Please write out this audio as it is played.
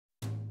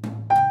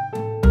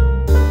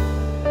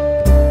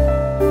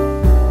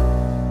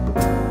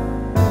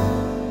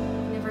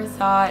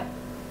thought,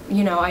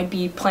 you know, I'd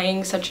be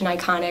playing such an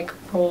iconic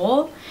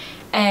role,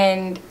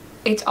 and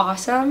it's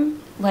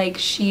awesome. Like,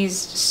 she's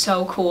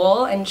so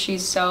cool and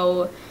she's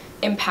so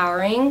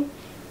empowering,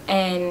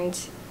 and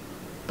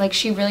like,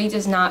 she really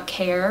does not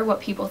care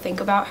what people think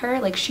about her.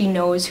 Like, she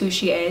knows who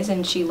she is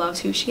and she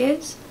loves who she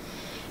is.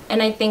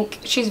 And I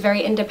think she's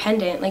very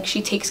independent. Like,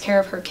 she takes care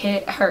of her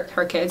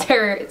kids,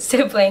 her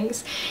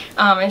siblings,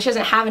 and she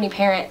doesn't have any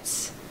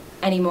parents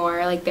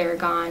anymore. Like, they're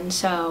gone.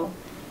 So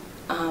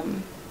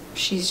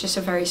she's just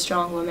a very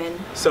strong woman.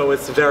 So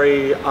it's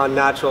very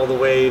unnatural the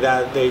way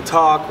that they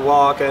talk,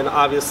 walk, and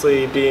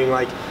obviously being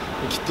like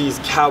these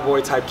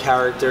cowboy type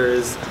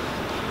characters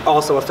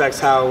also affects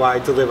how I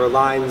deliver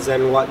lines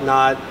and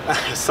whatnot.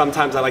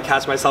 Sometimes I like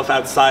catch myself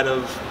outside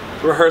of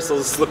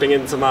rehearsals slipping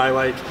into my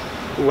like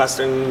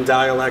Western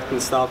dialect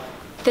and stuff.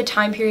 The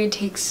time period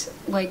takes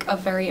like a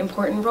very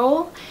important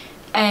role,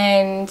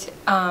 and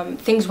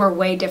things were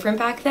way different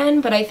back then,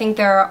 but I think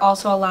there are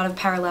also a lot of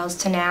parallels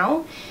to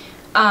now.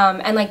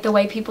 And like the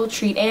way people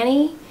treat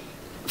Annie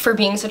for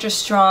being such a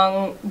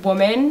strong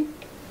woman,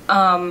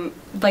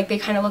 like they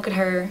kind of look at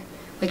her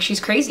like she's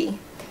crazy,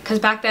 because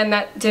back then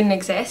that didn't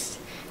exist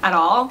at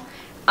all.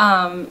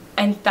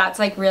 And that's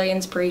like really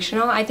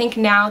inspirational. I think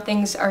now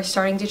things are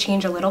starting to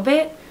change a little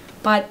bit,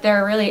 but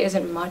there really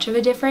isn't much of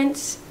a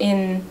difference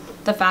in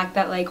the fact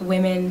that like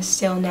women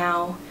still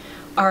now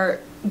are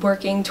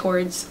working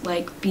towards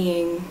like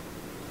being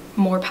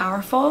more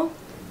powerful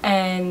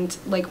and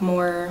like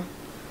more,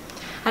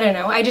 I don't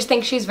know, I just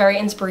think she's very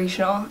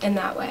inspirational in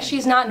that way.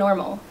 She's not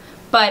normal,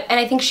 and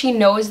I think she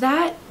knows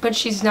that, but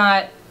she's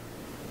not,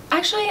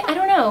 actually, I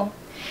don't know.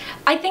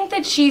 I think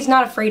that she's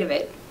not afraid of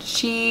it.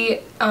 She,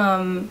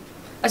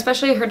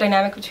 especially her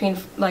dynamic between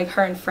like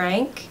her and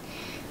Frank,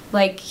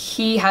 like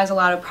he has a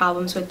lot of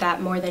problems with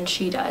that more than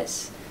she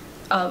does,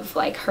 of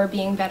like her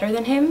being better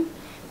than him,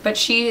 but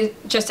she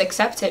just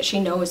accepts it. She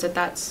knows that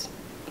that's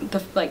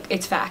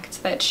it's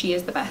fact that she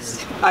is the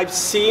best. I've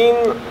seen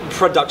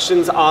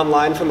productions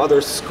online from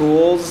other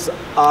schools.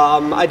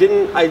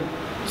 I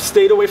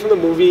stayed away from the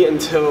movie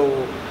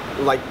until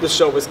like the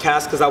show was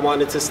cast because I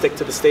wanted to stick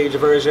to the stage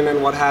version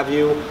and what have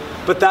you.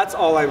 But that's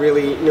all I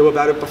really knew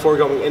about it before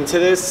going into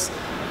this.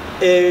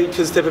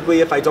 Because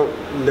typically if I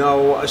don't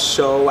know a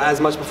show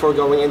as much before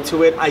going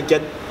into it, I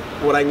get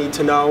what I need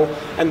to know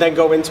and then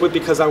go into it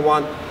because I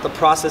want the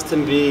process to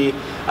be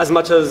as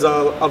much as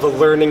of a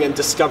learning and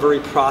discovery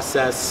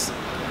process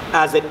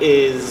as it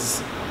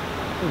is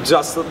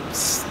just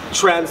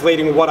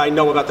translating what I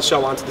know about the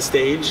show onto the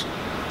stage.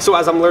 So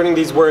as I'm learning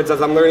these words,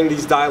 as I'm learning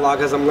these dialogue,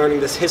 as I'm learning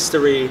this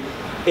history,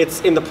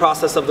 it's in the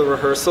process of the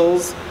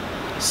rehearsals.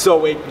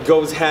 So it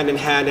goes hand in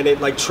hand and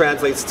it like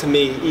translates to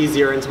me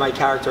easier into my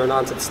character and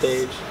onto the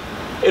stage.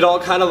 It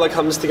all kind of like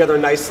comes together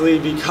nicely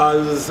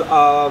because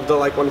of the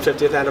like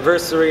 150th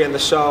anniversary and the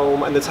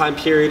show and the time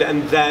period,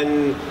 and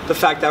then the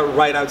fact that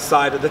right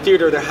outside of the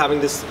theater they're having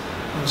this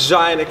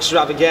giant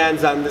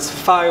extravaganza and this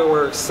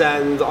fireworks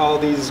and all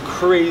these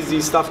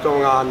crazy stuff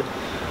going on.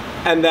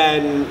 And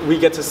then we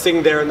get to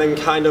sing there and then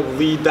kind of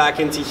lead back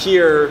into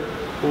here,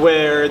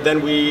 where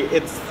then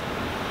it's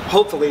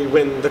hopefully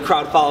when the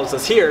crowd follows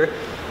us here,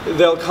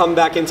 they'll come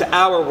back into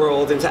our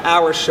world, into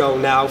our show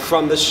now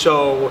from the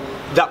show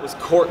that was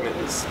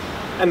Cortland's.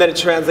 And then it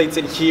translates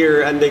in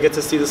here and they get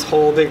to see this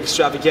whole big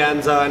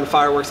extravaganza and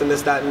fireworks and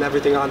this, that, and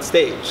everything on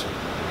stage.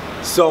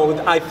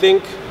 So I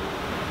think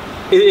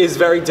it is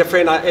very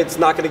different. It's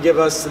not going to give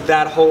us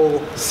that whole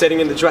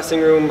sitting in the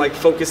dressing room, like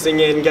focusing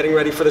in, getting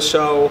ready for the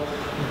show,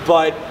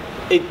 but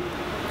it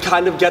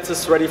kind of gets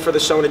us ready for the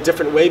show in a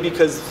different way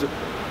because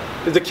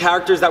the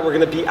characters that we're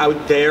going to be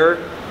out there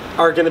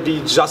are going to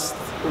be just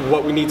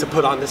what we need to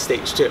put on the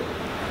stage too.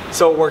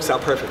 So it works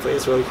out perfectly.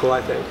 It's really cool,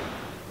 I think.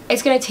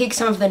 It's going to take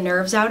some of the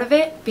nerves out of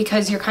it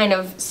because you're kind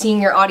of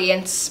seeing your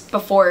audience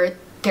before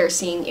they're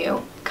seeing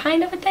you,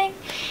 kind of a thing.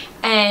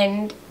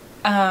 And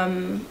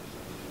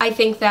I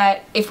think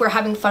that if we're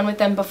having fun with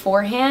them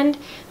beforehand,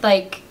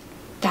 like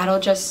that'll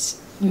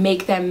just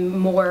make them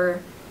more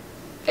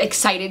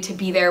excited to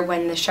be there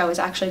when the show is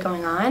actually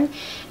going on.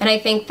 And I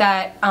think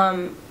that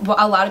a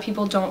lot of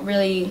people don't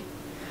really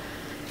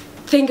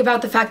think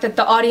about the fact that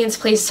the audience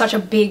plays such a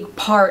big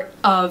part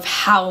of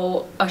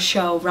how a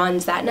show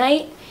runs that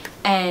night,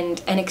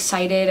 and an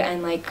excited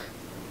and like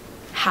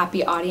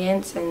happy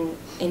audience and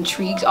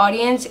intrigued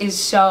audience is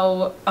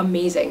so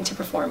amazing to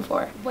perform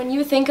for. When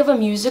you think of a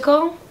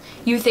musical,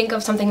 you think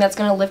of something that's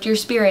going to lift your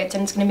spirits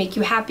and it's going to make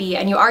you happy,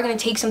 and you are going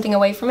to take something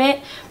away from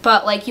it,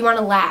 but like you want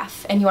to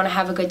laugh and you want to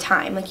have a good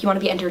time, like you want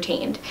to be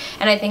entertained.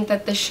 And I think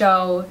that the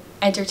show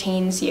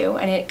entertains you,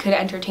 and it could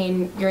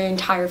entertain your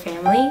entire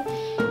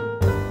family.